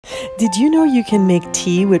Did you know you can make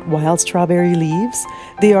tea with wild strawberry leaves?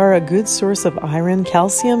 They are a good source of iron,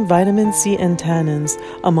 calcium, vitamin C, and tannins,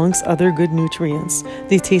 amongst other good nutrients.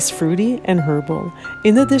 They taste fruity and herbal.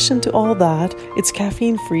 In addition to all that, it's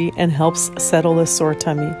caffeine-free and helps settle a sore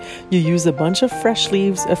tummy. You use a bunch of fresh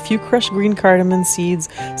leaves, a few crushed green cardamom seeds,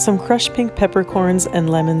 some crushed pink peppercorns, and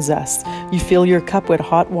lemon zest. You fill your cup with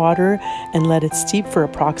hot water and let it steep for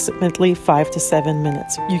approximately 5 to 7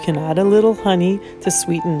 minutes. You can add a little honey to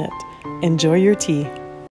sweeten it. Enjoy your tea.